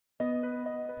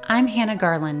I'm Hannah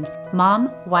Garland,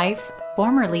 mom, wife,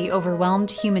 formerly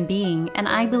overwhelmed human being, and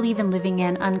I believe in living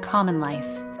an uncommon life.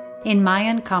 In my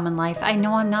uncommon life, I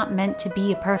know I'm not meant to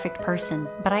be a perfect person,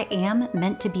 but I am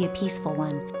meant to be a peaceful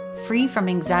one, free from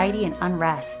anxiety and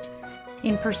unrest.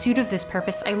 In pursuit of this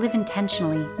purpose, I live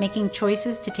intentionally, making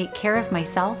choices to take care of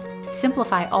myself,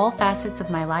 simplify all facets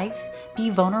of my life, be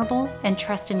vulnerable, and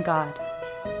trust in God.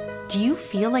 Do you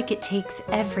feel like it takes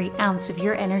every ounce of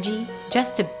your energy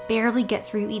just to barely get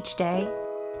through each day?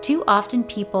 Too often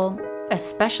people,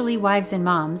 especially wives and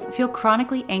moms, feel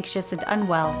chronically anxious and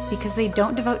unwell because they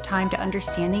don't devote time to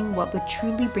understanding what would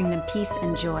truly bring them peace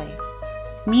and joy.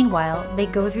 Meanwhile, they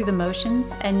go through the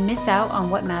motions and miss out on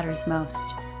what matters most.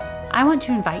 I want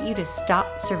to invite you to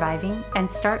stop surviving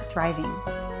and start thriving.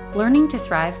 Learning to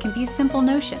thrive can be a simple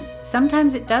notion.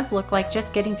 Sometimes it does look like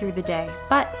just getting through the day,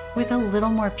 but with a little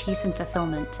more peace and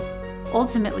fulfillment.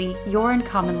 Ultimately, your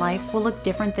uncommon life will look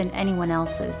different than anyone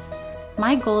else's.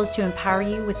 My goal is to empower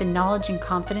you with the knowledge and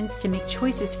confidence to make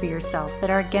choices for yourself that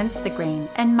are against the grain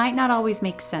and might not always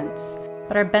make sense,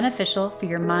 but are beneficial for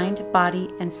your mind, body,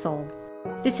 and soul.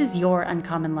 This is your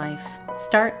uncommon life.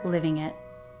 Start living it.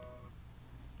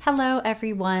 Hello,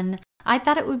 everyone. I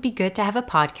thought it would be good to have a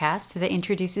podcast that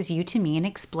introduces you to me and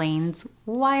explains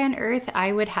why on earth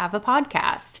I would have a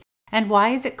podcast and why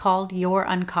is it called Your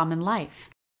Uncommon Life.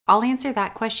 I'll answer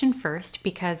that question first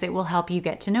because it will help you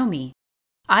get to know me.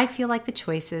 I feel like the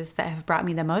choices that have brought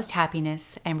me the most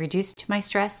happiness and reduced my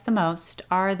stress the most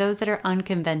are those that are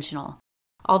unconventional.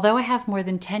 Although I have more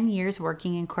than 10 years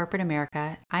working in corporate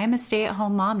America, I am a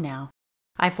stay-at-home mom now.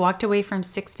 I've walked away from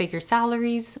six-figure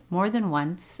salaries more than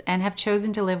once and have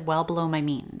chosen to live well below my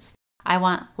means. I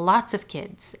want lots of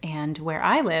kids, and where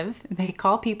I live, they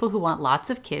call people who want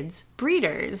lots of kids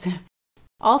breeders.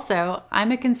 Also,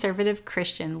 I'm a conservative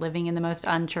Christian living in the most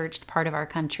unchurched part of our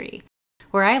country.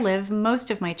 Where I live,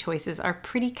 most of my choices are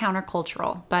pretty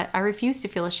countercultural, but I refuse to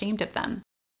feel ashamed of them.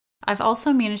 I've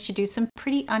also managed to do some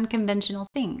pretty unconventional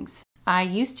things. I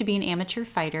used to be an amateur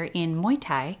fighter in Muay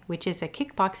Thai, which is a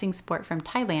kickboxing sport from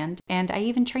Thailand, and I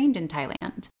even trained in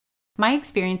Thailand. My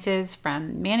experiences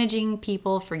from managing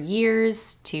people for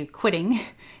years, to quitting,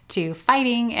 to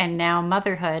fighting, and now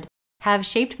motherhood have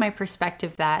shaped my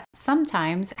perspective that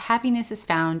sometimes happiness is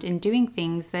found in doing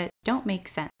things that don't make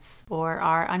sense or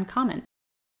are uncommon.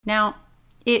 Now,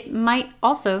 it might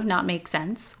also not make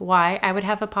sense why I would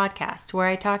have a podcast where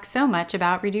I talk so much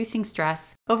about reducing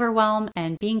stress, overwhelm,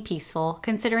 and being peaceful,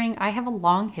 considering I have a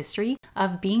long history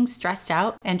of being stressed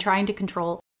out and trying to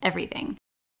control everything.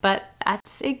 But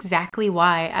that's exactly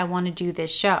why I want to do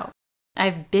this show.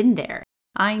 I've been there.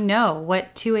 I know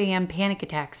what 2 a.m. panic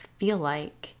attacks feel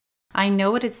like. I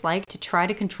know what it's like to try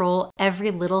to control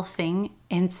every little thing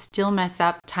and still mess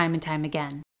up time and time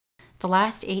again. The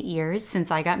last 8 years since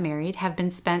I got married have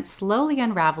been spent slowly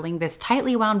unraveling this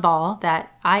tightly wound ball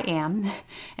that I am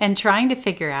and trying to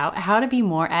figure out how to be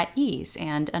more at ease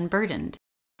and unburdened.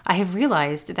 I have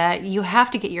realized that you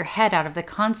have to get your head out of the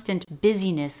constant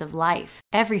busyness of life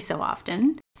every so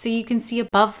often so you can see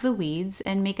above the weeds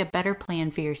and make a better plan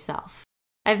for yourself.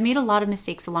 I've made a lot of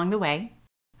mistakes along the way.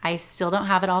 I still don't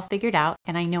have it all figured out,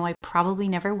 and I know I probably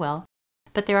never will.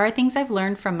 But there are things I've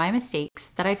learned from my mistakes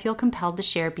that I feel compelled to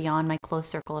share beyond my close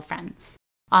circle of friends.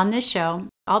 On this show,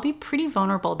 I'll be pretty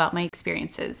vulnerable about my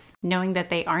experiences, knowing that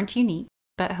they aren't unique,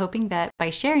 but hoping that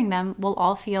by sharing them, we'll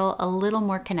all feel a little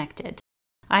more connected.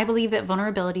 I believe that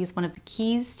vulnerability is one of the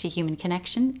keys to human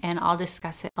connection, and I'll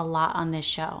discuss it a lot on this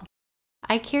show.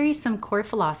 I carry some core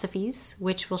philosophies,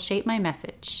 which will shape my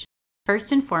message.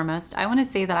 First and foremost, I want to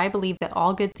say that I believe that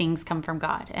all good things come from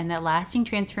God and that lasting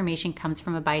transformation comes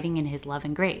from abiding in His love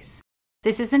and grace.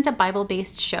 This isn't a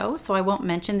Bible-based show, so I won't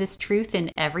mention this truth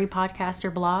in every podcast or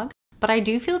blog, but I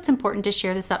do feel it's important to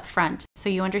share this up front so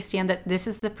you understand that this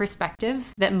is the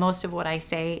perspective that most of what I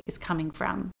say is coming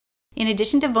from. In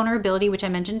addition to vulnerability, which I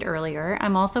mentioned earlier,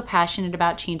 I'm also passionate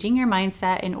about changing your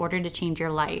mindset in order to change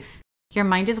your life. Your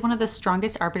mind is one of the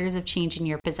strongest arbiters of change in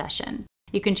your possession.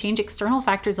 You can change external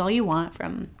factors all you want,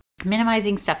 from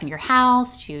minimizing stuff in your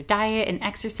house to diet and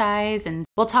exercise, and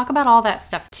we'll talk about all that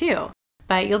stuff too.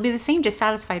 But you'll be the same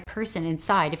dissatisfied person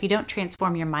inside if you don't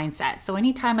transform your mindset. So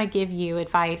anytime I give you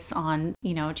advice on,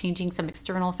 changing some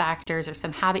external factors or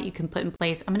some habit you can put in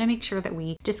place, I'm going to make sure that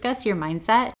we discuss your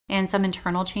mindset and some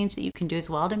internal change that you can do as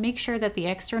well to make sure that the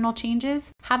external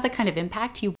changes have the kind of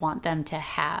impact you want them to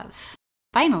have.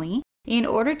 Finally, in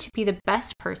order to be the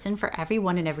best person for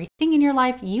everyone and everything in your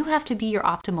life, you have to be your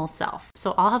optimal self.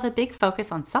 So I'll have a big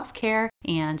focus on self-care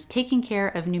and taking care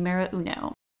of numero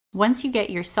uno. Once you get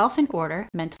yourself in order,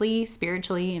 mentally,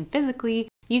 spiritually, and physically,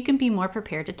 you can be more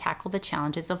prepared to tackle the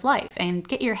challenges of life and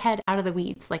get your head out of the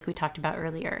weeds like we talked about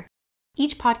earlier.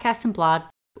 Each podcast and blog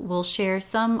will share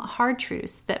some hard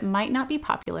truths that might not be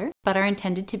popular, but are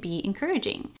intended to be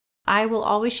encouraging. I will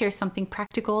always share something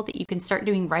practical that you can start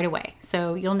doing right away,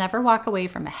 so you'll never walk away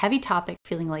from a heavy topic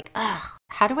feeling like,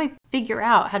 how do I figure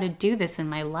out how to do this in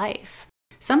my life?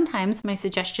 Sometimes my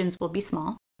suggestions will be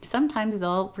small. Sometimes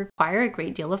they'll require a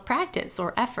great deal of practice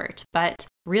or effort, but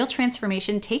real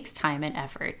transformation takes time and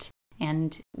effort,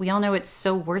 and we all know it's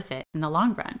so worth it in the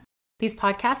long run. These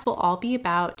podcasts will all be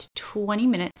about 20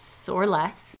 minutes or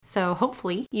less, so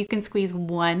hopefully you can squeeze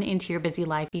one into your busy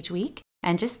life each week.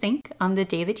 And just think, on the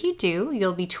day that you do,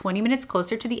 you'll be 20 minutes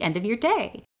closer to the end of your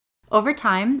day. Over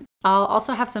time, I'll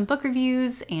also have some book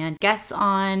reviews and guests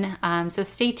on, so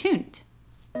stay tuned.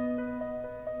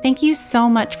 Thank you so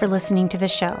much for listening to the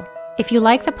show. If you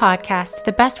like the podcast,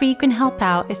 the best way you can help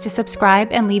out is to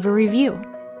subscribe and leave a review.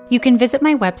 You can visit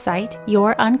my website,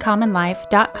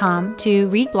 youruncommonlife.com, to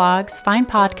read blogs, find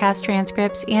podcast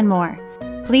transcripts, and more.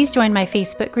 Please join my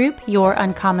Facebook group, Your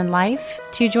Uncommon Life,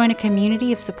 to join a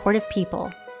community of supportive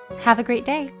people. Have a great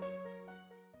day.